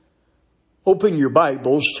Open your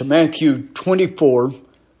Bibles to Matthew 24,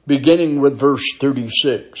 beginning with verse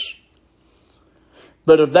 36.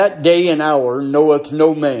 But of that day and hour knoweth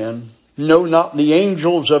no man, no, not the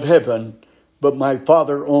angels of heaven, but my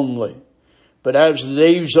Father only. But as the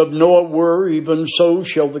days of Noah were, even so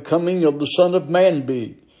shall the coming of the Son of Man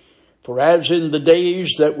be. For as in the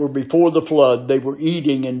days that were before the flood, they were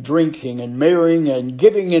eating and drinking and marrying and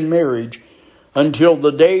giving in marriage, until the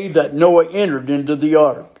day that Noah entered into the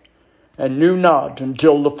ark, and knew not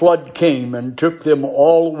until the flood came and took them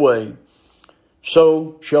all away.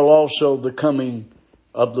 So shall also the coming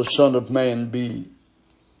of the Son of Man be.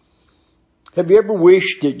 Have you ever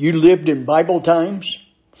wished that you lived in Bible times?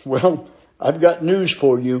 Well, I've got news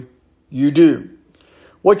for you. You do.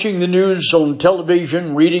 Watching the news on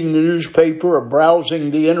television, reading the newspaper, or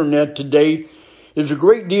browsing the internet today is a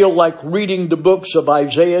great deal like reading the books of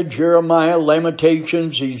Isaiah, Jeremiah,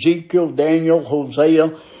 Lamentations, Ezekiel, Daniel,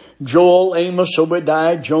 Hosea, Joel, Amos,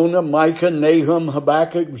 Obadiah, Jonah, Micah, Nahum,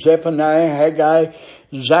 Habakkuk, Zephaniah, Haggai,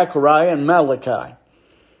 Zechariah, and Malachi.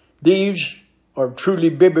 These are truly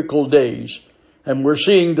biblical days, and we're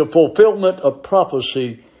seeing the fulfillment of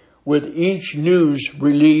prophecy with each news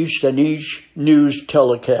release and each news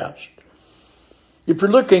telecast. If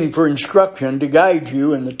you're looking for instruction to guide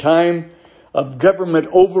you in the time of government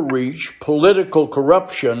overreach, political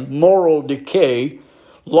corruption, moral decay,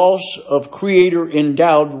 loss of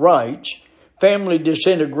creator-endowed rights, family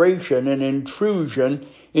disintegration, and intrusion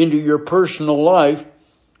into your personal life,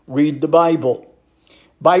 read the Bible.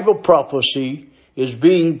 Bible prophecy is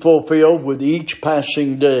being fulfilled with each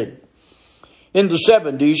passing day. In the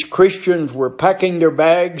 70s, Christians were packing their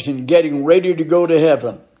bags and getting ready to go to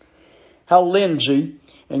heaven. Hal Lindsey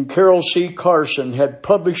and Carol C. Carson had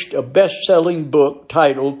published a best-selling book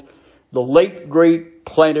titled The Late Great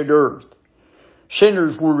Planet Earth.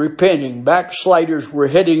 Sinners were repenting, backsliders were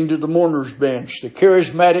heading to the mourner's bench, the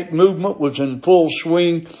charismatic movement was in full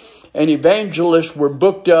swing, and evangelists were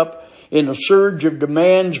booked up in a surge of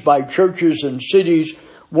demands by churches and cities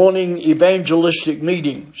wanting evangelistic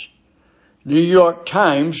meetings. The New York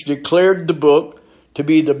Times declared the book to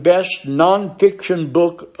be the best nonfiction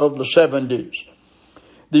book of the 70s.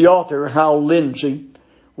 The author, Hal Lindsey,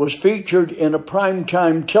 was featured in a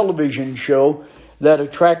primetime television show that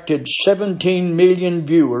attracted 17 million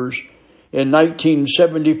viewers in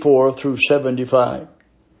 1974 through 75.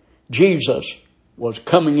 Jesus was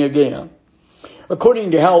coming again.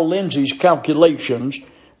 According to Hal Lindsey's calculations,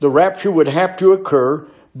 the rapture would have to occur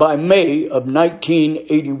by May of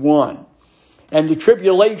 1981, and the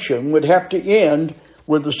tribulation would have to end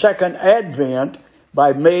with the second advent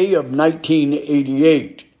by May of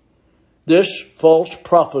 1988. This false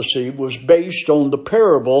prophecy was based on the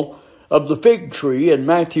parable of the fig tree in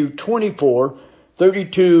Matthew 24,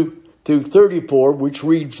 32 through 34, which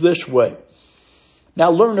reads this way.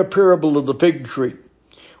 Now learn a parable of the fig tree.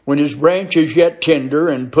 When his branch is yet tender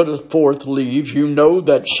and putteth forth leaves, you know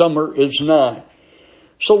that summer is nigh.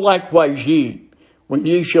 So likewise ye, when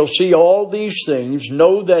ye shall see all these things,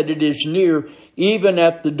 know that it is near, even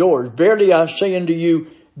at the doors. Verily I say unto you,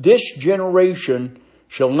 this generation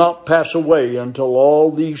shall not pass away until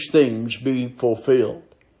all these things be fulfilled.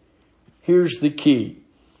 Here's the key.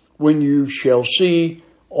 When you shall see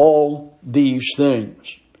all these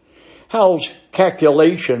things. Hal's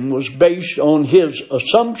calculation was based on his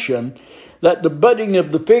assumption that the budding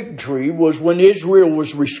of the fig tree was when Israel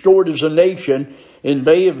was restored as a nation in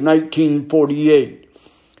May of 1948.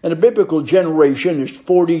 And a biblical generation is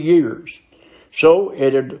 40 years. So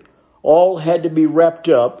it had all had to be wrapped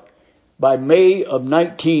up by May of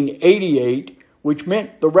 1988, which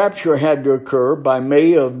meant the rapture had to occur by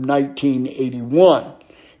May of 1981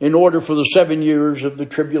 in order for the 7 years of the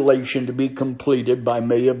tribulation to be completed by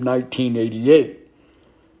May of 1988.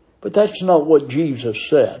 But that's not what Jesus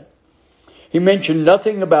said. He mentioned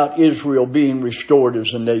nothing about Israel being restored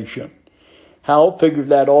as a nation. Hal figured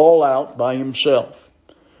that all out by himself.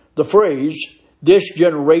 The phrase, this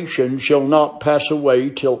generation shall not pass away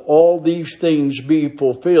till all these things be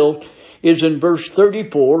fulfilled, is in verse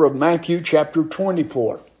 34 of Matthew chapter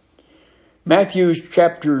 24. Matthew's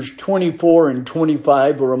chapters 24 and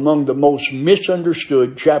 25 are among the most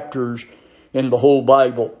misunderstood chapters in the whole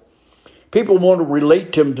Bible. People want to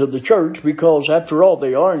relate them to the church because, after all,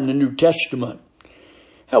 they are in the New Testament.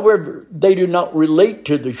 However, they do not relate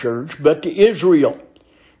to the church, but to Israel.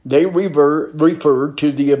 They refer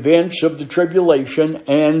to the events of the tribulation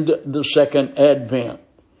and the second advent.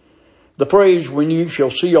 The phrase, when you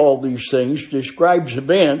shall see all these things, describes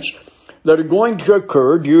events that are going to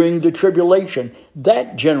occur during the tribulation.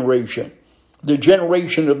 That generation, the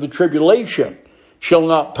generation of the tribulation, shall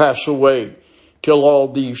not pass away till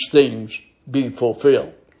all these things be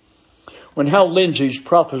fulfilled. When Hal Lindsey's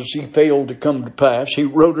prophecy failed to come to pass, he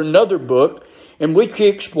wrote another book in which he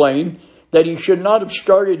explained that he should not have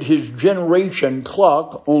started his generation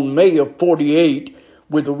clock on May of 48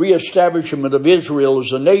 with the reestablishment of Israel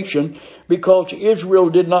as a nation, because Israel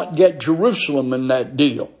did not get Jerusalem in that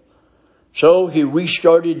deal. So he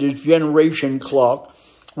restarted his generation clock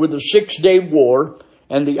with the 6-day war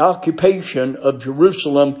and the occupation of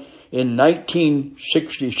Jerusalem in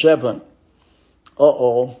 1967.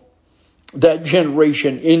 That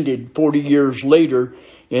generation ended 40 years later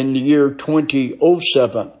in the year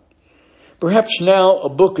 2007. Perhaps now a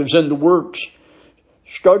book is in the works,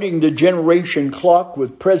 starting the generation clock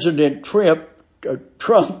with President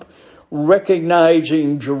Trump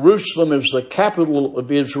recognizing Jerusalem as the capital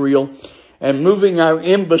of Israel and moving our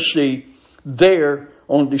embassy there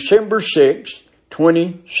on December 6,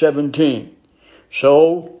 2017.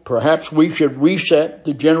 So perhaps we should reset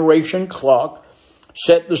the generation clock,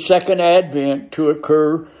 set the second advent to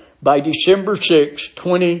occur by December 6,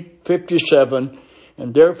 2057,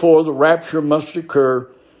 and therefore the rapture must occur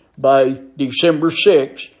by December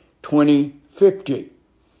 6, 2050.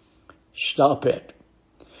 Stop it.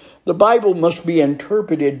 The Bible must be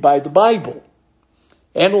interpreted by the Bible,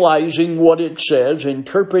 analyzing what it says,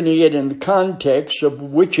 interpreting it in the context of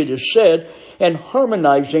which it is said, and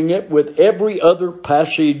harmonizing it with every other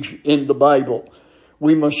passage in the Bible.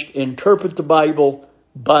 We must interpret the Bible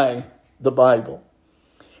by the Bible.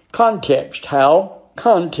 Context. How?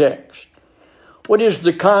 Context. What is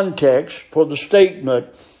the context for the statement,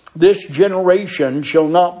 "This generation shall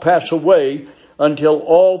not pass away until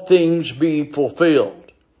all things be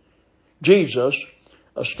fulfilled"? Jesus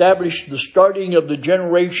established the starting of the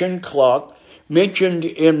generation clock mentioned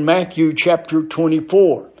in Matthew chapter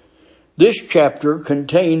 24. This chapter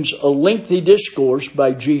contains a lengthy discourse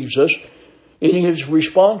by Jesus in his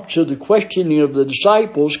response to the questioning of the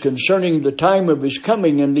disciples concerning the time of his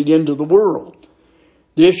coming and the end of the world.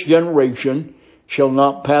 This generation shall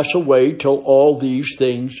not pass away till all these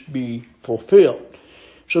things be fulfilled.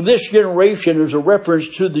 So this generation is a reference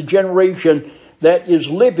to the generation that is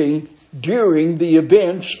living during the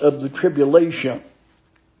events of the tribulation.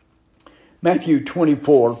 Matthew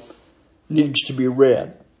 24 needs to be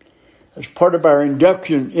read. As part of our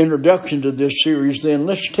introduction to this series, then,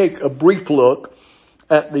 let's take a brief look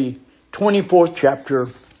at the 24th chapter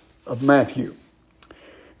of Matthew.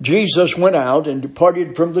 Jesus went out and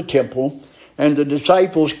departed from the temple, and the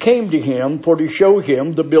disciples came to him for to show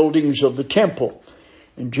him the buildings of the temple.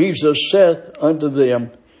 And Jesus saith unto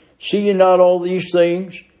them, See ye not all these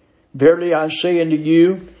things? Verily I say unto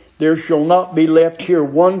you, there shall not be left here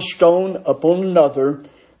one stone upon another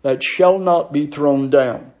that shall not be thrown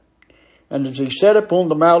down. And as he sat upon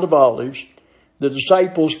the Mount of Olives, the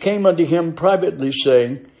disciples came unto him privately,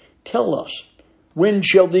 saying, Tell us, when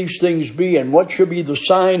shall these things be, and what shall be the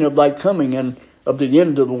sign of thy coming and of the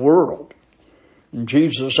end of the world? And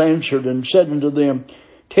Jesus answered and said unto them,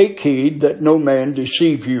 Take heed that no man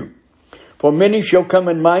deceive you. For many shall come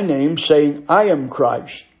in my name, saying, I am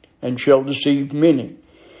Christ, and shall deceive many.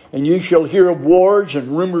 And ye shall hear of wars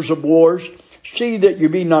and rumors of wars. See that you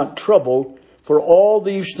be not troubled, for all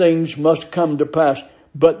these things must come to pass,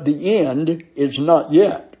 but the end is not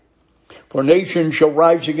yet. For nation shall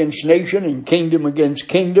rise against nation, and kingdom against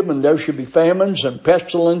kingdom, and there shall be famines and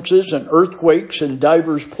pestilences and earthquakes in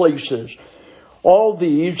divers places. All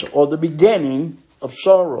these are the beginning of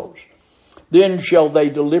sorrows. Then shall they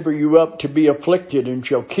deliver you up to be afflicted, and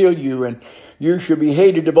shall kill you, and you shall be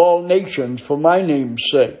hated of all nations for my name's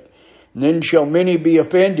sake. And then shall many be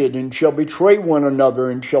offended, and shall betray one another,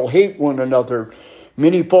 and shall hate one another.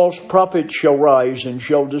 Many false prophets shall rise, and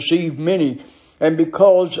shall deceive many. And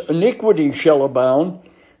because iniquity shall abound,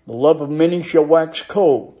 the love of many shall wax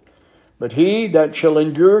cold. But he that shall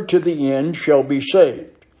endure to the end shall be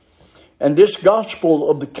saved. And this gospel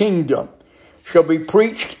of the kingdom shall be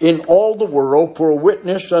preached in all the world for a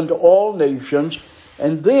witness unto all nations,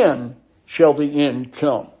 and then shall the end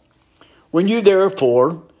come. When you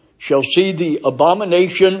therefore shall see the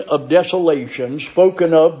abomination of desolation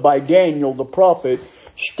spoken of by Daniel the prophet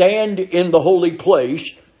stand in the holy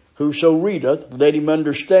place, whoso readeth, let him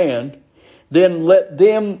understand. Then let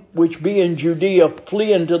them which be in Judea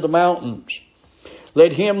flee into the mountains.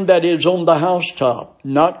 Let him that is on the housetop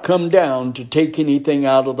not come down to take anything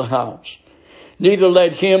out of the house. Neither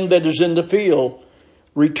let him that is in the field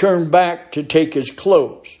return back to take his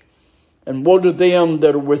clothes. And woe to them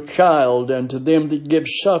that are with child, and to them that give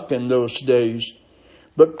suck in those days.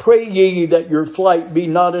 But pray ye that your flight be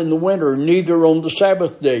not in the winter, neither on the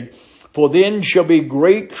Sabbath day. For then shall be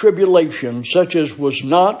great tribulation, such as was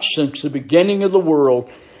not since the beginning of the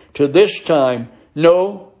world, to this time,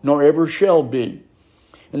 no, nor ever shall be.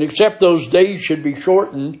 And except those days should be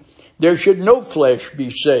shortened, there should no flesh be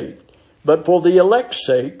saved. But for the elect's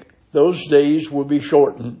sake, those days will be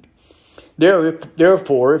shortened.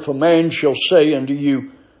 Therefore, if a man shall say unto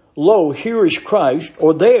you, Lo, here is Christ,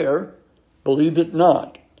 or there, believe it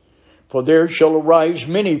not. For there shall arise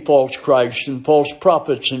many false Christs and false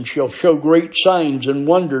prophets, and shall show great signs and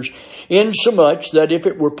wonders, insomuch that if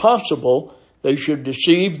it were possible, they should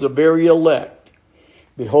deceive the very elect.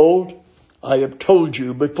 Behold, I have told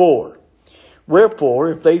you before. Wherefore,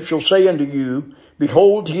 if they shall say unto you,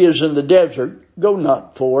 Behold, he is in the desert, go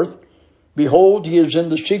not forth. Behold, he is in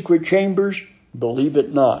the secret chambers, believe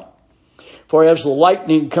it not. For as the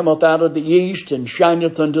lightning cometh out of the east, and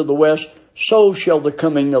shineth unto the west, so shall the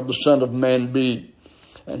coming of the Son of Man be.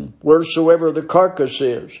 And wheresoever the carcass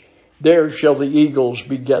is, there shall the eagles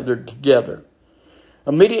be gathered together.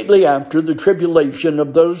 Immediately after the tribulation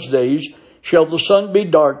of those days shall the sun be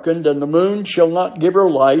darkened, and the moon shall not give her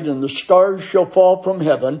light, and the stars shall fall from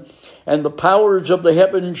heaven, and the powers of the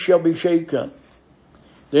heavens shall be shaken.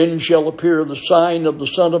 Then shall appear the sign of the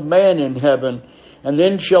Son of Man in heaven, and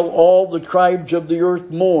then shall all the tribes of the earth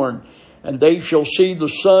mourn, and they shall see the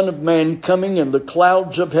Son of Man coming in the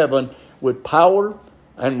clouds of heaven with power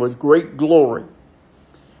and with great glory.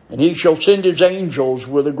 And he shall send his angels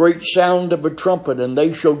with a great sound of a trumpet, and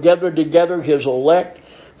they shall gather together his elect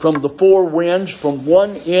from the four winds, from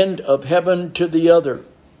one end of heaven to the other.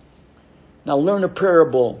 Now learn a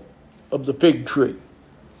parable of the fig tree.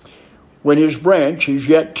 When his branch is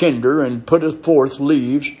yet tender and putteth forth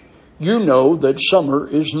leaves, you know that summer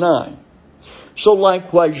is nigh. So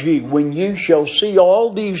likewise ye, when ye shall see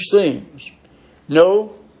all these things,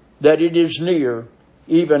 know that it is near,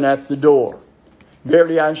 even at the door.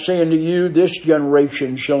 Verily I say unto you, this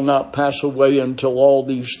generation shall not pass away until all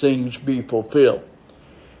these things be fulfilled.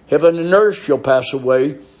 Heaven and earth shall pass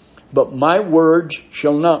away, but my words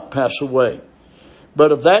shall not pass away.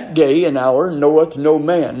 But of that day and hour knoweth no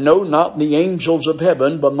man, no, not the angels of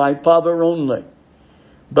heaven, but my Father only.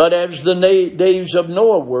 But as the days of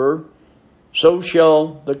Noah were, so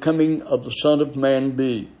shall the coming of the Son of Man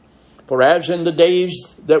be. For as in the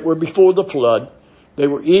days that were before the flood, they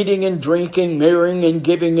were eating and drinking, marrying and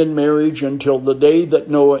giving in marriage, until the day that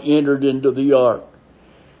Noah entered into the ark.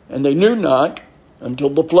 And they knew not, until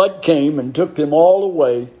the flood came and took them all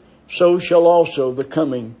away, so shall also the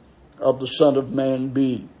coming of the Son of Man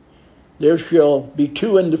be. There shall be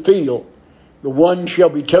two in the field, the one shall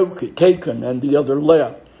be taken and the other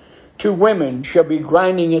left. Two women shall be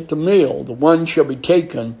grinding at the mill, the one shall be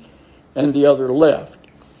taken and the other left.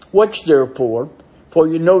 Watch therefore, for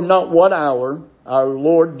you know not what hour our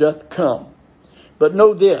Lord doth come. But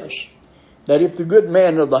know this, that if the good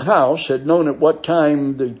man of the house had known at what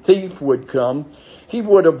time the thief would come, he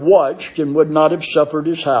would have watched and would not have suffered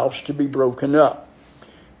his house to be broken up.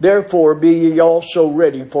 Therefore be ye also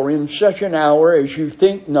ready, for in such an hour as you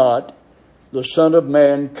think not, the Son of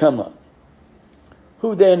Man cometh.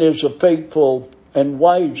 Who then is a faithful and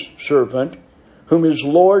wise servant, whom his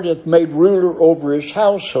Lord hath made ruler over his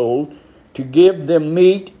household, to give them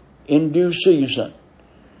meat in due season?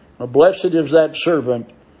 Now blessed is that servant,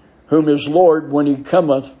 whom his Lord, when he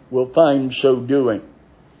cometh, will find so doing.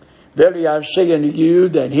 Verily I say unto you,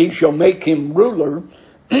 that he shall make him ruler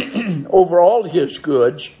over all his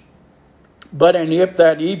goods. But and if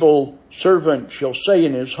that evil servant shall say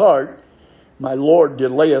in his heart, My Lord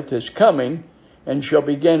delayeth his coming, and shall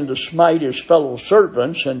begin to smite his fellow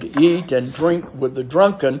servants, and to eat and drink with the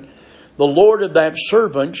drunken, the Lord of that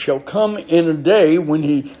servant shall come in a day when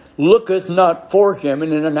he looketh not for him,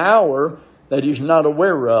 and in an hour that he is not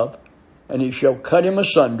aware of, and he shall cut him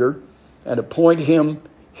asunder, and appoint him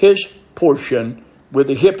his portion with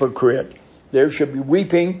a hypocrite. There shall be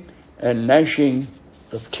weeping and gnashing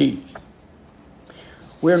of teeth.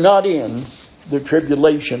 We're not in the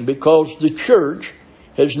tribulation because the church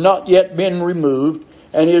has not yet been removed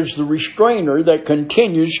and is the restrainer that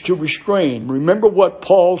continues to restrain. Remember what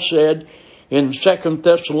Paul said in 2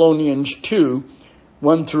 Thessalonians 2,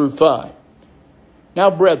 1 through 5.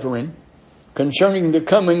 Now, brethren, concerning the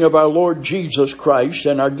coming of our Lord Jesus Christ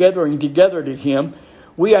and our gathering together to him,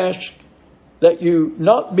 we ask that you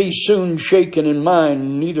not be soon shaken in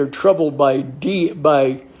mind, neither troubled by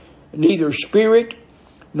neither spirit,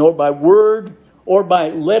 nor by word, or by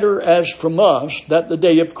letter as from us, that the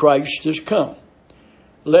day of Christ is come.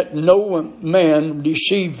 Let no man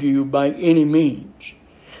deceive you by any means.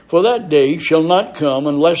 For that day shall not come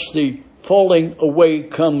unless the falling away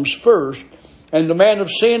comes first, and the man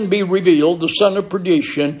of sin be revealed, the son of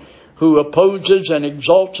perdition, who opposes and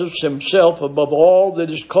exalteth himself above all that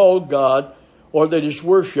is called God, or that is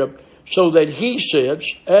worshipped, so that he sits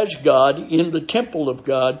as God in the temple of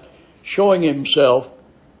God, showing himself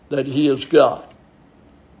that he is God.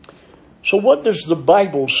 So what does the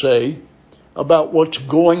Bible say about what's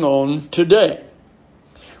going on today?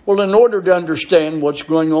 Well, in order to understand what's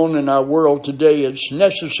going on in our world today, it's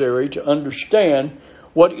necessary to understand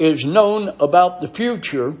what is known about the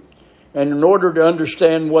future. And in order to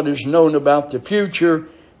understand what is known about the future,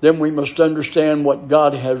 then we must understand what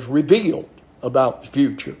God has revealed about the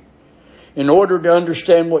future. In order to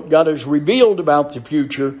understand what God has revealed about the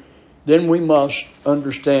future, then we must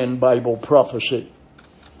understand Bible prophecy.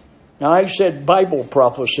 Now, I said Bible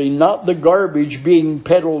prophecy, not the garbage being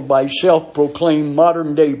peddled by self-proclaimed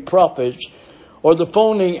modern-day prophets or the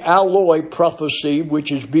phony alloy prophecy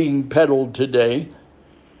which is being peddled today.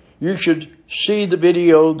 You should see the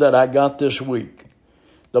video that I got this week.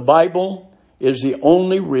 The Bible is the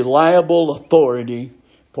only reliable authority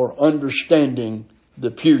for understanding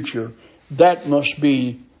the future. That must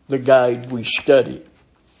be the guide we study.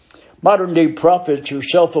 Modern-day prophets are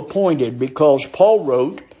self-appointed because Paul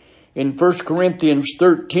wrote in 1 Corinthians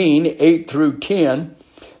 13, 8 through 10,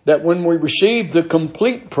 that when we receive the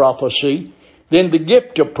complete prophecy, then the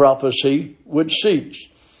gift of prophecy would cease.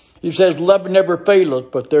 He says, love never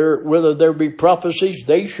faileth, but whether there be prophecies,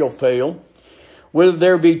 they shall fail. Whether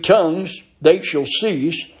there be tongues, they shall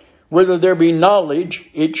cease. Whether there be knowledge,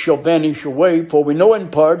 it shall vanish away. For we know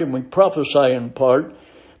in part, and we prophesy in part.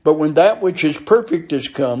 But when that which is perfect is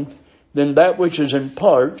come, then that which is in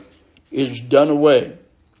part is done away.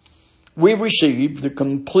 We receive the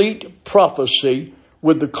complete prophecy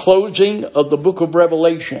with the closing of the book of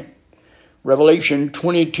Revelation. Revelation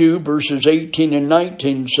 22 verses 18 and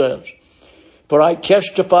 19 says, For I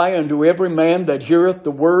testify unto every man that heareth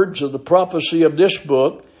the words of the prophecy of this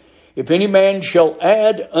book, if any man shall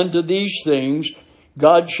add unto these things,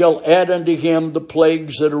 God shall add unto him the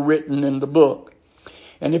plagues that are written in the book.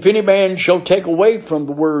 And if any man shall take away from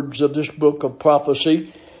the words of this book of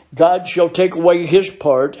prophecy, God shall take away his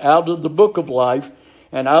part out of the book of life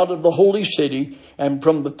and out of the holy city and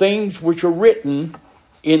from the things which are written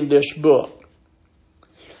in this book.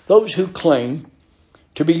 Those who claim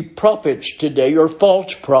to be prophets today are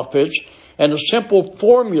false prophets, and a simple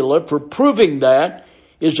formula for proving that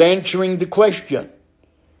is answering the question,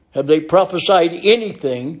 have they prophesied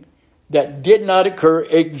anything that did not occur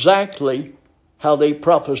exactly how they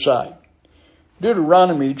prophesied?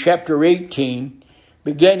 Deuteronomy chapter 18,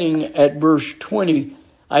 beginning at verse 20,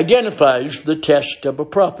 identifies the test of a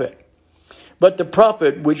prophet. But the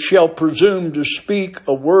prophet which shall presume to speak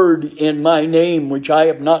a word in my name which I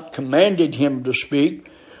have not commanded him to speak,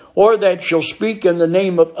 or that shall speak in the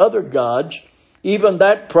name of other gods, even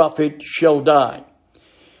that prophet shall die.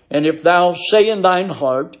 And if thou say in thine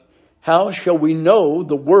heart, how shall we know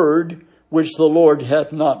the word which the Lord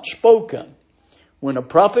hath not spoken? When a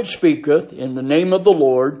prophet speaketh in the name of the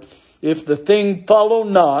Lord, if the thing follow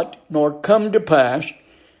not, nor come to pass,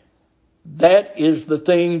 that is the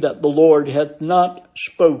thing that the Lord hath not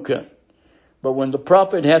spoken. But when the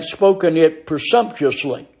prophet hath spoken it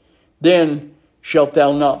presumptuously, then shalt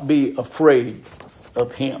thou not be afraid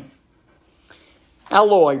of him.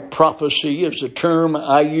 Alloy prophecy is a term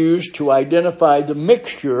I use to identify the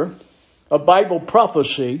mixture of Bible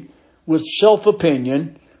prophecy with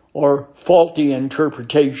self-opinion or faulty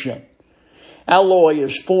interpretation. Alloy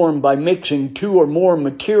is formed by mixing two or more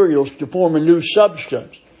materials to form a new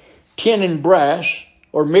substance. Tin and brass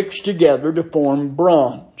are mixed together to form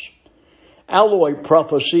bronze. Alloy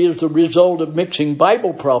prophecy is the result of mixing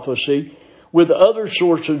Bible prophecy with other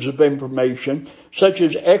sources of information, such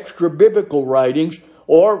as extra biblical writings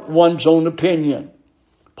or one's own opinion.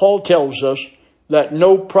 Paul tells us that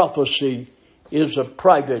no prophecy is a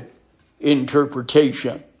private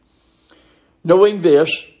interpretation. Knowing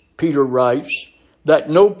this, Peter writes, that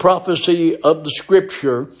no prophecy of the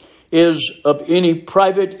Scripture is of any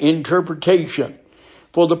private interpretation.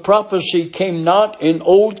 For the prophecy came not in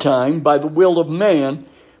old time by the will of man,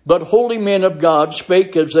 but holy men of God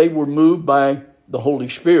spake as they were moved by the Holy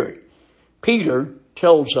Spirit. Peter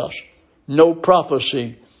tells us no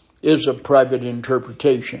prophecy is a private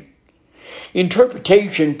interpretation.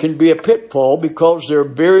 Interpretation can be a pitfall because there are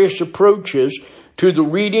various approaches to the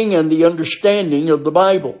reading and the understanding of the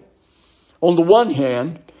Bible. On the one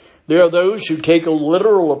hand, there are those who take a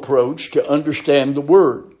literal approach to understand the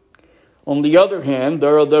Word. On the other hand,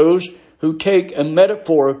 there are those who take a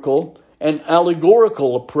metaphorical and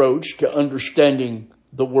allegorical approach to understanding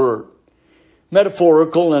the Word.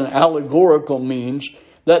 Metaphorical and allegorical means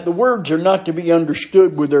that the words are not to be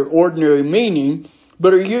understood with their ordinary meaning,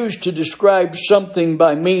 but are used to describe something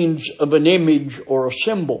by means of an image or a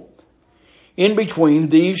symbol. In between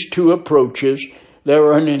these two approaches, there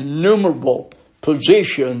are innumerable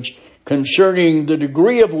positions concerning the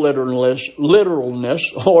degree of literalness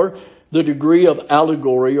or the degree of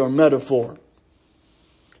allegory or metaphor.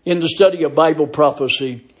 In the study of Bible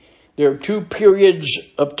prophecy, there are two periods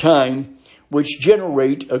of time which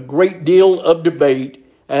generate a great deal of debate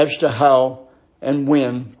as to how and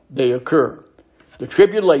when they occur: the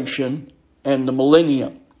tribulation and the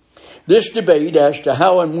millennium. This debate as to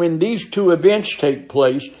how and when these two events take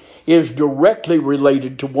place is directly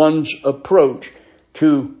related to one's approach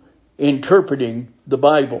to interpreting the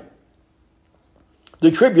Bible. The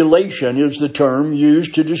tribulation is the term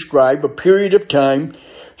used to describe a period of time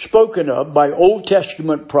spoken of by Old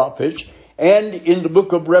Testament prophets and in the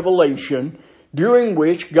book of Revelation, during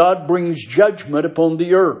which God brings judgment upon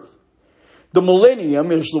the earth. The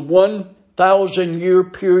millennium is the 1,000-year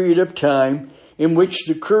period of time in which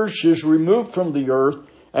the curse is removed from the earth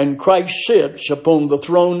and Christ sits upon the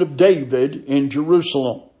throne of David in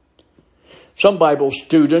Jerusalem. Some Bible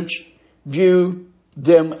students view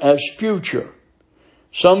them as future.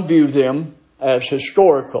 Some view them as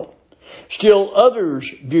historical. Still others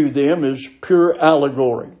view them as pure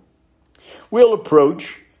allegory. We'll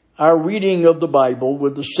approach our reading of the Bible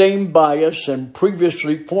with the same bias and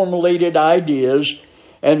previously formulated ideas,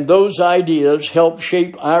 and those ideas help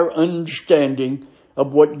shape our understanding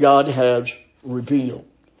of what God has revealed.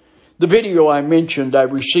 The video I mentioned I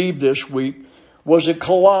received this week was a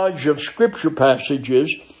collage of scripture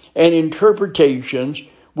passages and interpretations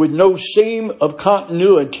with no seam of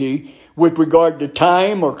continuity with regard to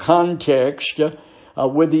time or context,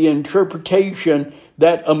 with the interpretation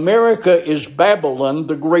that America is Babylon,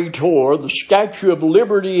 the great whore, the Statue of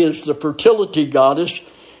Liberty is the fertility goddess,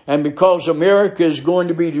 and because America is going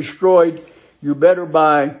to be destroyed, you better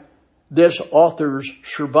buy this author's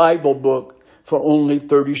survival book for only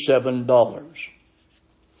 $37.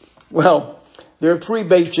 Well, there are three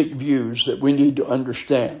basic views that we need to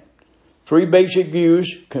understand. Three basic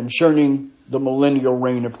views concerning the millennial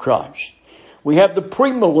reign of Christ. We have the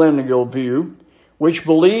premillennial view, which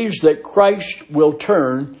believes that Christ will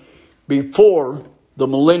turn before the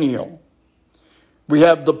millennial. We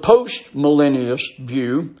have the post-millennialist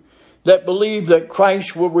view that believe that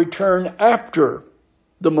Christ will return after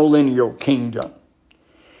the millennial kingdom.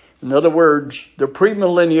 In other words, the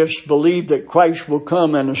premillennialists believe that Christ will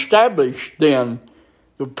come and establish then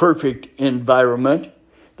the perfect environment.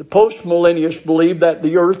 The postmillennialists believe that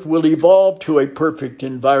the earth will evolve to a perfect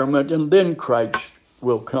environment and then Christ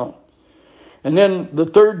will come. And then the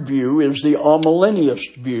third view is the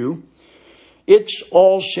amillennialist view. It's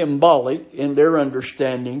all symbolic in their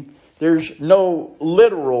understanding. There's no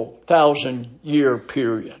literal 1,000-year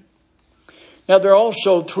period. Now, there are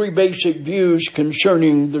also three basic views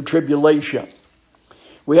concerning the tribulation.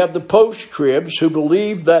 We have the post-tribs who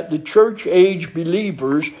believe that the church age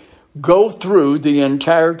believers go through the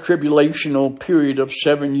entire tribulational period of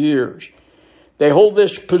 7 years. They hold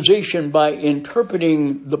this position by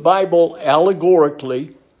interpreting the Bible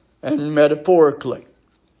allegorically and metaphorically.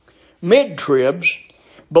 Mid-tribs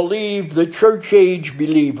believe the church age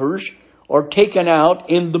believers are taken out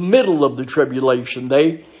in the middle of the tribulation.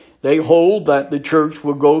 They hold that the church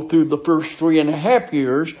will go through the first 3.5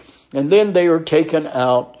 years, and then they are taken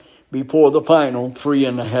out before the final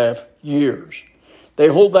 3.5 years. They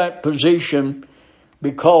hold that position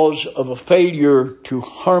because of a failure to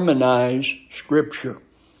harmonize Scripture.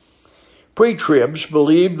 Pre-tribs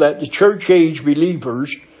believe that the church age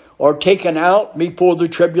believers are taken out before the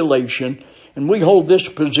tribulation, and we hold this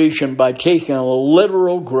position by taking a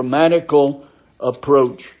literal grammatical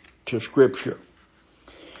approach to Scripture.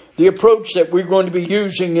 The approach that we're going to be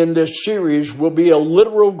using in this series will be a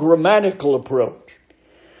literal grammatical approach.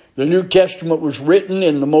 The New Testament was written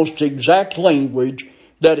in the most exact language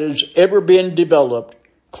that has ever been developed,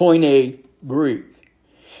 Koine Greek.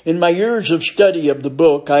 In my years of study of the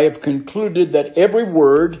book, I have concluded that every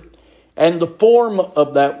word and the form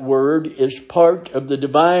of that word is part of the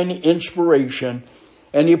divine inspiration,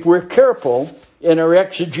 and if we're careful in our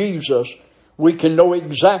exegesis, we can know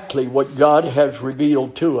exactly what God has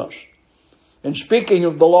revealed to us. And speaking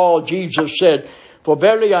of the law, Jesus said, "For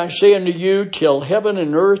verily I say unto you, till heaven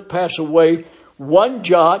and earth pass away, one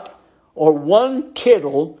jot or one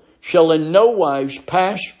tittle shall in no wise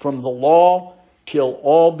pass from the law till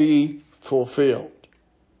all be fulfilled."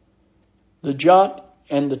 The jot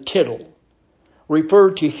and the tittle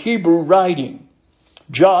refer to Hebrew writing.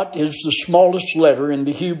 Jot is the smallest letter in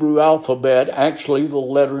the Hebrew alphabet, actually the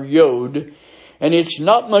letter Yod, and it's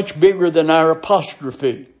not much bigger than our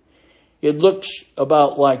apostrophe. It looks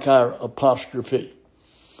about like our apostrophe.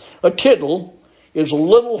 A tittle is a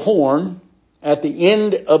little horn at the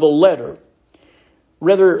end of a letter,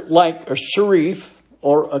 rather like a serif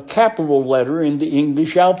or a capital letter in the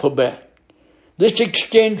English alphabet. This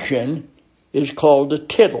extension is called a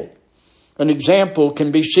tittle. An example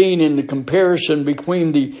can be seen in the comparison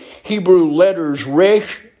between the Hebrew letters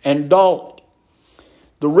resh and dalet.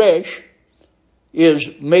 The resh is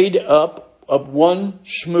made up of one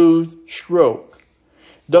smooth stroke.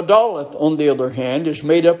 The dalet, on the other hand, is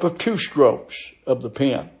made up of two strokes of the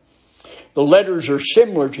pen. The letters are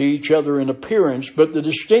similar to each other in appearance, but the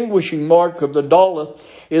distinguishing mark of the dalet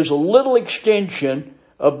is a little extension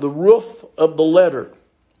of the roof of the letter.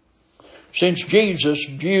 Since Jesus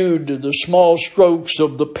viewed the small strokes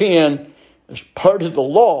of the pen as part of the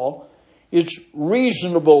law, it's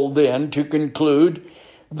reasonable then to conclude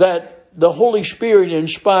that the Holy Spirit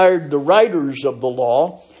inspired the writers of the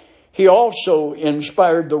law. He also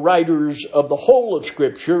inspired the writers of the whole of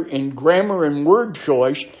Scripture in grammar and word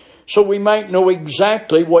choice, so we might know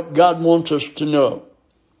exactly what God wants us to know.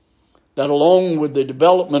 That, along with the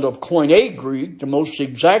development of Koine Greek, the most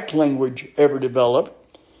exact language ever developed,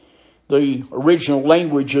 the original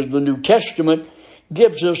language of the New Testament,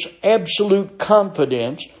 gives us absolute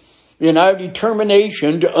confidence in our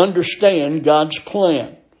determination to understand God's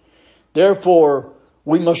plan. Therefore,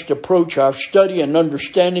 we must approach our study and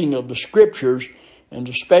understanding of the Scriptures, and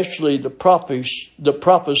especially the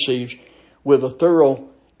prophecies, with a thorough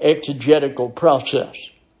exegetical process.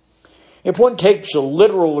 If one takes a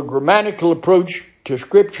literal or grammatical approach to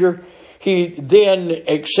Scripture, he then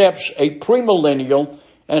accepts a premillennial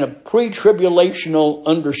and a pre-tribulational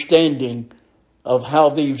understanding of how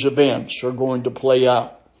these events are going to play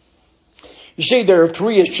out. You see, there are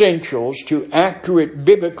three essentials to accurate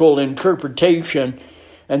biblical interpretation,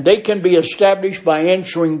 and they can be established by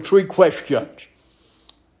answering three questions.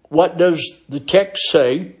 What does the text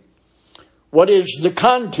say? What is the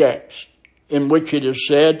context in which it is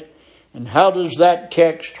said? And how does that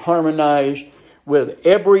text harmonize with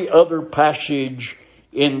every other passage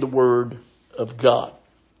in the Word of God?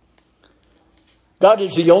 God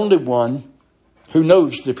is the only one who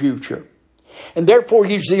knows the future. And therefore,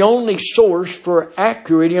 He's the only source for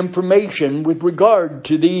accurate information with regard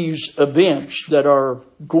to these events that are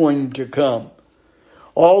going to come.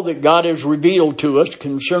 All that God has revealed to us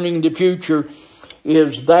concerning the future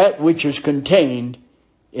is that which is contained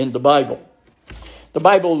in the Bible. The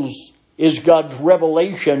Bible is God's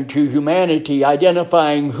revelation to humanity,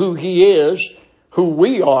 identifying who He is, who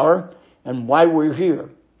we are, and why we're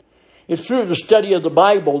here. It's through the study of the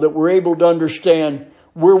Bible that we're able to understand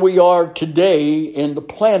where we are today in the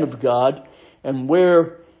plan of God, and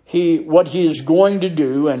what He is going to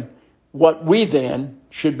do, and what we then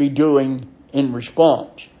should be doing in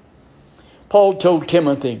response. Paul told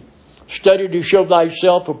Timothy, "Study to show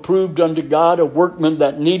thyself approved unto God, a workman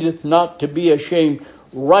that needeth not to be ashamed,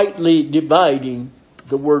 rightly dividing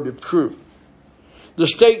the word of truth." The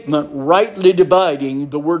statement, rightly dividing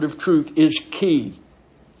the word of truth, is key.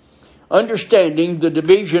 Understanding the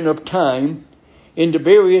division of time into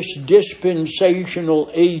various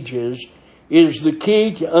dispensational ages is the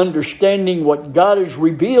key to understanding what God has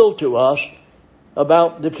revealed to us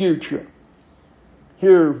about the future.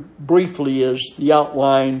 Here briefly is the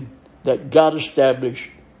outline that God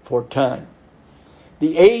established for time.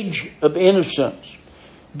 The age of innocence,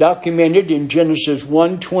 documented in Genesis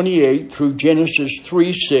 1:28 through Genesis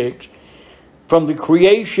 3:6, from the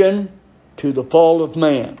creation to the fall of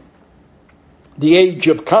man. The age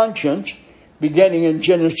of conscience, beginning in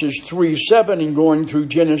Genesis 3:7 and going through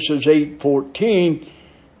Genesis 8:14,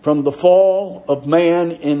 from the fall of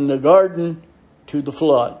man in the garden to the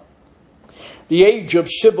flood. The age of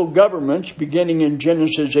civil governments, beginning in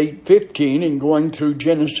Genesis 8:15 and going through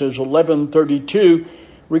Genesis 11:32,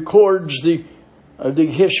 records the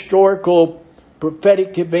historical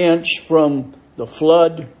prophetic events from the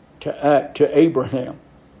flood to Abraham.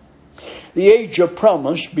 The age of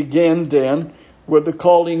promise began then with the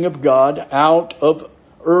calling of God out of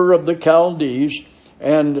Ur of the Chaldees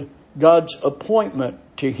and God's appointment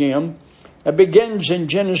to him. It begins in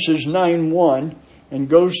Genesis 9:1 and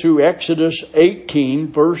goes through Exodus 18,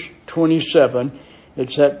 verse 27.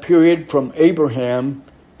 It's that period from Abraham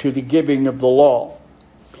to the giving of the law.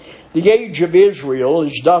 The age of Israel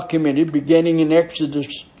is documented beginning in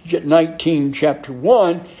Exodus 19, chapter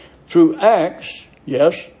 1, through Acts,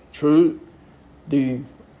 through the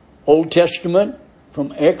Old Testament,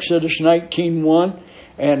 from Exodus 19:1,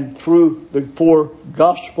 and through the 4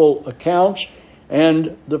 gospel accounts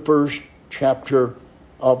and the first chapter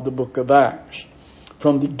of the book of Acts.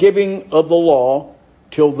 From the giving of the law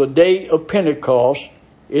till the day of Pentecost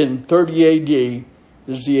in 30 AD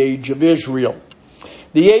is the age of Israel.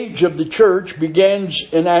 The age of the church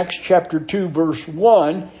begins in Acts chapter 2 verse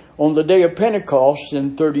 1 on the day of Pentecost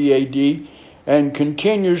in 30 AD and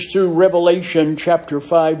continues through Revelation chapter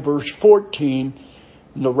 5 verse 14,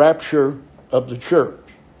 the rapture of the church.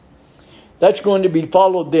 That's going to be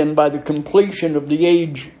followed then by the completion of the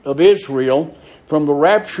age of Israel, from the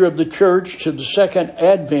rapture of the church to the second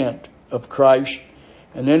advent of Christ.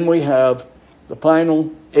 And then we have the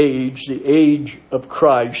final age, the age of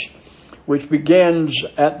Christ, which begins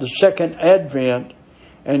at the second advent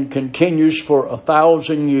and continues for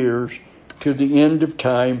 1,000 years to the end of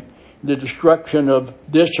time, the destruction of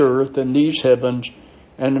this earth and these heavens,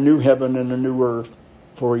 and a new heaven and a new earth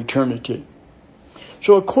for eternity.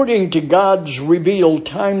 So according to God's revealed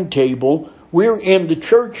timetable, we're in the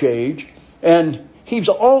church age, and He's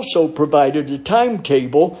also provided a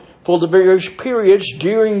timetable for the various periods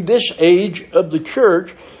during this age of the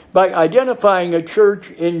church by identifying a church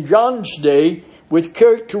in John's day with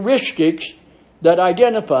characteristics that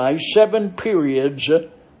identify 7 periods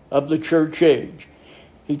of the church age.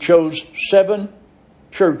 He chose 7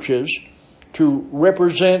 churches to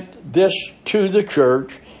represent this to the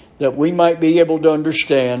church, that we might be able to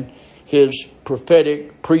understand his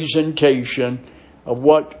prophetic presentation of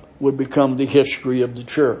what would become the history of the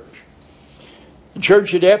church. The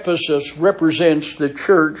church at Ephesus represents the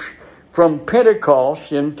church from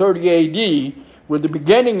Pentecost in 30 AD, with the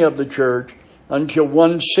beginning of the church, until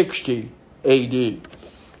 160 AD.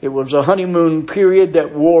 It was a honeymoon period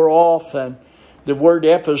that wore off, and the word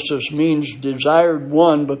Ephesus means desired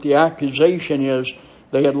one, but the accusation is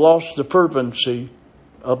they had lost the fervency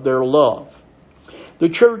of their love. The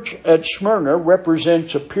church at Smyrna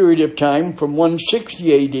represents a period of time from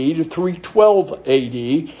 160 AD to 312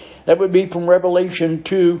 AD. That would be from Revelation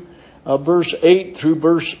 2, verse 8 through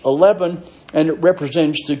verse 11, and it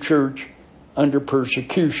represents the church under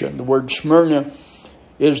persecution. The word Smyrna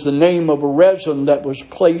is the name of a resin that was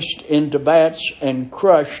placed into vats and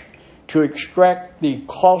crushed to extract the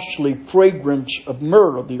costly fragrance of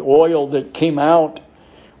myrrh. The oil that came out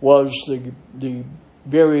was the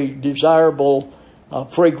very desirable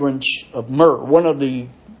fragrance of myrrh. One of the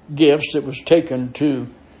gifts that was taken to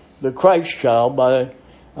the Christ child by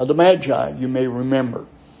the Magi, you may remember.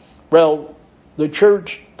 Well, the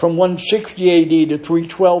church from 160 AD to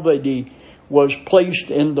 312 AD was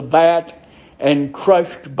placed in the vat and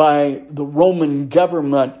crushed by the Roman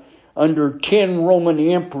government under 10 Roman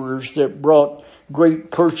emperors that brought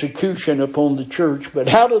great persecution upon the church.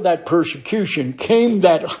 But out of that persecution came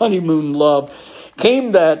that honeymoon love,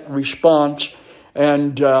 came that response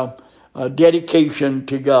and dedication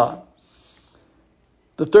to God.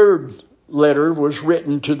 The third letter was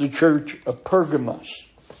written to the church of Pergamos.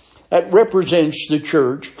 That represents the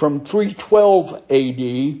church from 312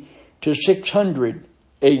 AD to 600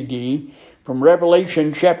 AD, from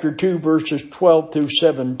Revelation chapter 2 verses 12 through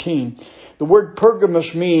 17. The word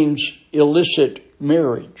Pergamos means illicit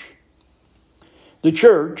marriage. The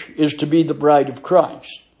church is to be the bride of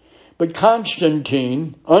Christ. But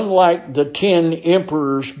Constantine, unlike the 10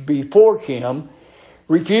 emperors before him,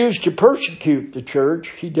 refused to persecute the church.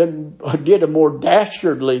 He did a more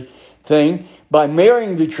dastardly thing by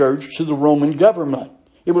marrying the church to the Roman government.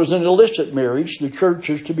 It was an illicit marriage. The church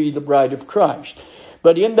is to be the bride of Christ.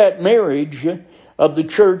 But in that marriage of the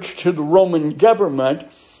church to the Roman government,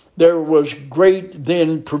 there was great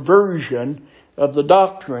then perversion of the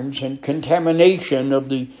doctrines and contamination of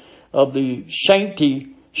the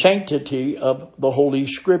sanctity of the Holy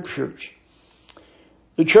Scriptures.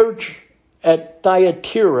 The church at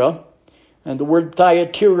Thyatira, and the word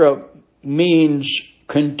Thyatira means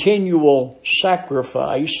continual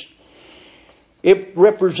sacrifice. It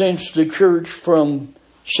represents the church from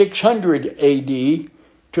 600 AD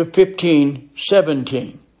to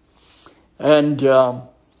 1517 and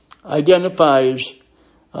identifies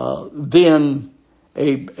then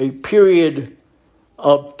a period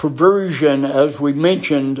of perversion, as we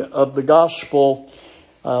mentioned, of the gospel,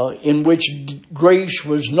 in which grace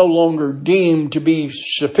was no longer deemed to be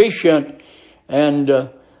sufficient, and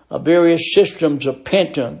various systems of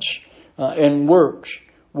penance and works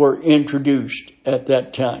were introduced at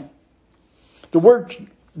that time.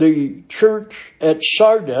 The church at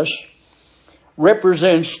Sardis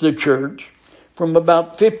represents the church from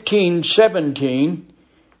about 1517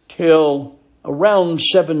 till around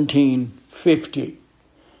 1750.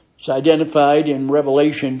 It's identified in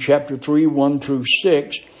Revelation chapter 3, 1 through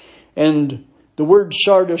 6. And the word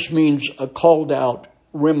Sardis means a called out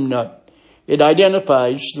remnant. It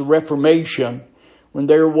identifies the Reformation, when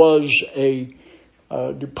there was a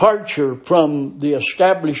departure from the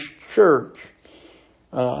established church,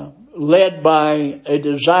 led by a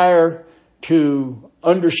desire to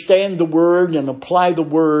understand the Word and apply the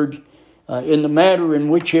Word in the manner in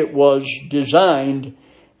which it was designed,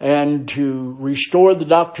 and to restore the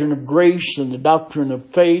doctrine of grace and the doctrine of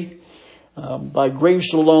faith, by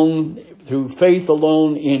grace alone, through faith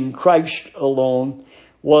alone, in Christ alone,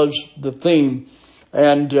 was the theme.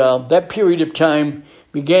 And that period of time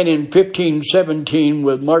began in 1517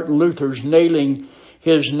 with Martin Luther's nailing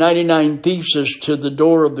his 99 Theses to the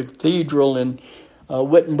door of the cathedral in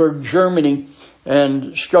Wittenberg, Germany,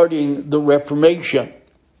 and starting the Reformation.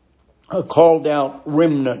 A called out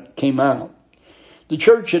remnant came out. The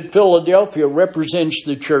church at Philadelphia represents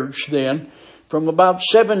the church then from about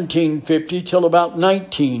 1750 till about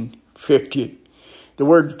 1950. The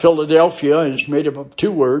word Philadelphia is made up of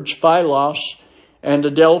two words, philos and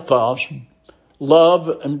adelphos, love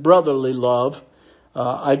and brotherly love,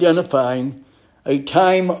 identifying a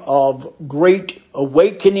time of great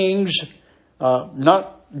awakenings,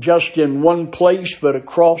 not just in one place, but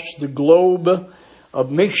across the globe, of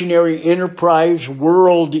missionary enterprise,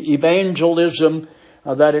 world evangelism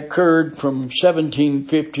that occurred from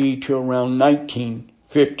 1750 to around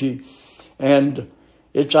 1950. And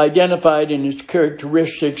it's identified, and its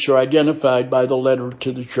characteristics are identified by the letter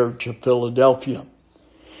to the church of Philadelphia.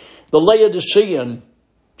 The Laodicean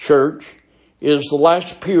church is the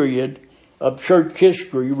last period of church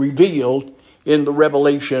history revealed in the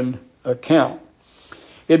Revelation account.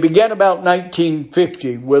 It began about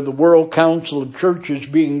 1950 with the World Council of Churches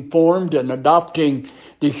being formed and adopting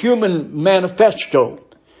the Human Manifesto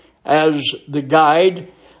as the guide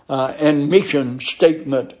and mission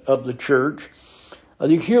statement of the church.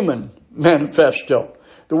 The Human Manifesto.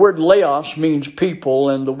 The word laos means people,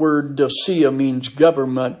 and the word dosia means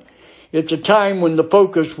government. It's a time when the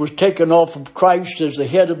focus was taken off of Christ as the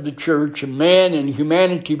head of the church, and man and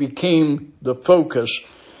humanity became the focus.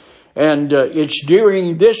 And it's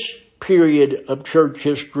during this period of church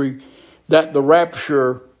history that the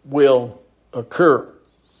rapture will occur.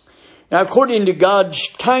 Now, according to God's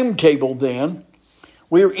timetable then,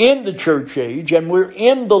 we're in the church age, and we're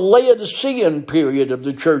in the Laodicean period of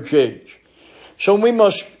the church age. So we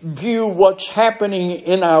must view what's happening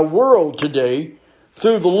in our world today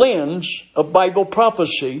through the lens of Bible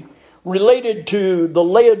prophecy related to the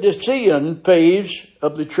Laodicean phase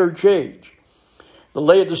of the church age. The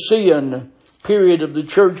Laodicean period of the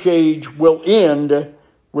church age will end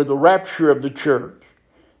with the rapture of the church.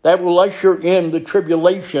 That will usher in the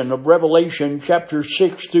tribulation of Revelation chapter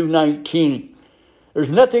 6 through 19. There's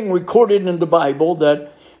nothing recorded in the Bible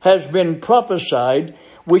that has been prophesied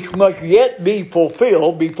which must yet be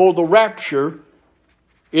fulfilled before the rapture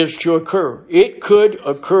is to occur. It could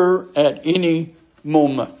occur at any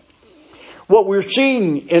moment. What we're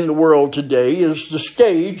seeing in the world today is the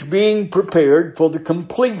stage being prepared for the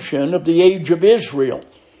completion of the age of Israel,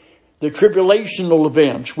 the tribulational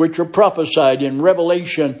events which are prophesied in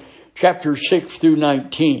Revelation chapter 6 through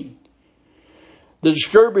 19. The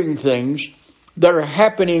disturbing things that are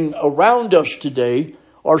happening around us today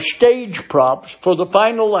are stage props for the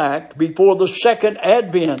final act before the second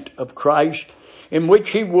advent of Christ, in which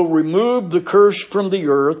he will remove the curse from the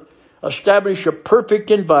earth, establish a perfect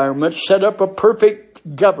environment, set up a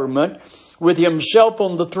perfect government with himself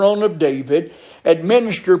on the throne of David,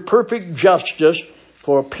 administer perfect justice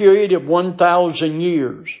for a period of 1,000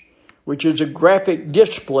 years, which is a graphic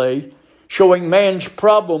display showing man's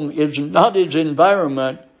problem is not his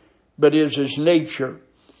environment, but is his nature.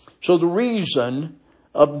 So the reason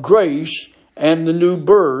of grace and the new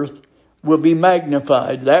birth will be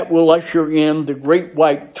magnified. That will usher in the great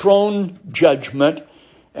white throne judgment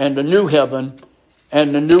and a new heaven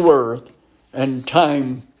and a new earth, and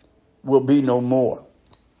time will be no more.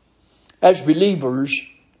 As believers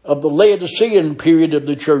of the Laodicean period of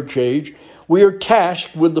the church age, we are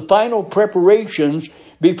tasked with the final preparations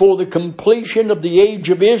before the completion of the age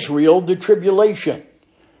of Israel, the tribulation.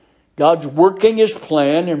 God's working his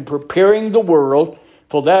plan and preparing the world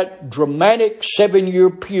for that dramatic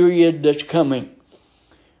 7-year period that's coming.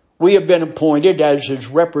 We have been appointed as his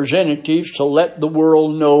representatives to let the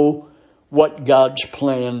world know what God's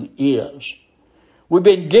plan is. We've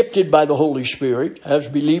been gifted by the Holy Spirit as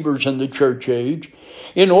believers in the church age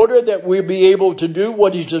in order that we'll be able to do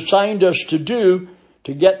what he's assigned us to do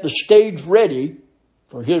to get the stage ready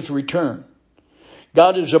for his return.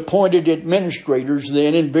 God has appointed administrators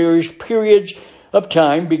then in various periods of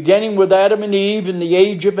time, beginning with Adam and Eve in the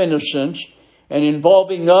age of innocence and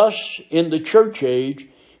involving us in the church age,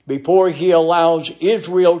 before he allows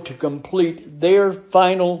Israel to complete their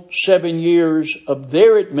final 7 years of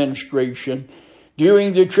their administration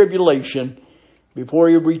during the tribulation, before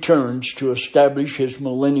he returns to establish his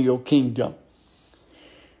millennial kingdom.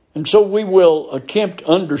 And so we will attempt to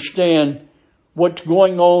understand what's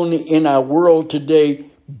going on in our world today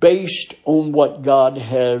based on what God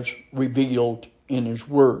has revealed in His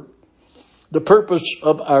Word. The purpose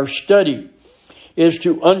of our study is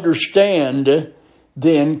to understand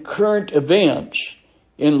then current events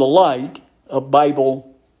in the light of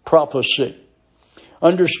Bible prophecy.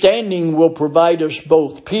 Understanding will provide us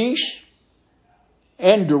both peace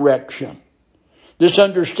and direction. This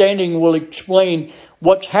understanding will explain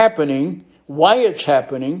what's happening, why it's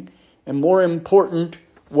happening, and more important,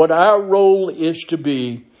 what our role is to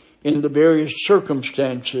be in the various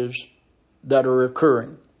circumstances that are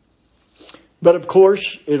occurring. But of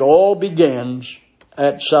course, it all begins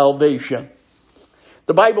at salvation.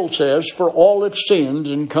 The Bible says, "For all have sinned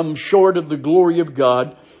and come short of the glory of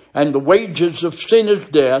God, and the wages of sin is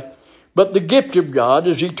death, but the gift of God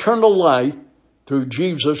is eternal life through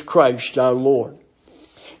Jesus Christ our Lord."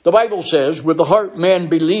 The Bible says, "With the heart man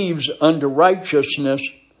believes unto righteousness,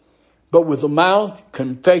 but with the mouth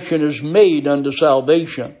confession is made unto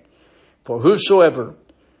salvation. For whosoever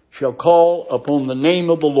shall call upon the name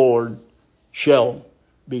of the Lord shall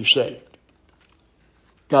be saved."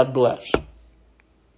 God bless.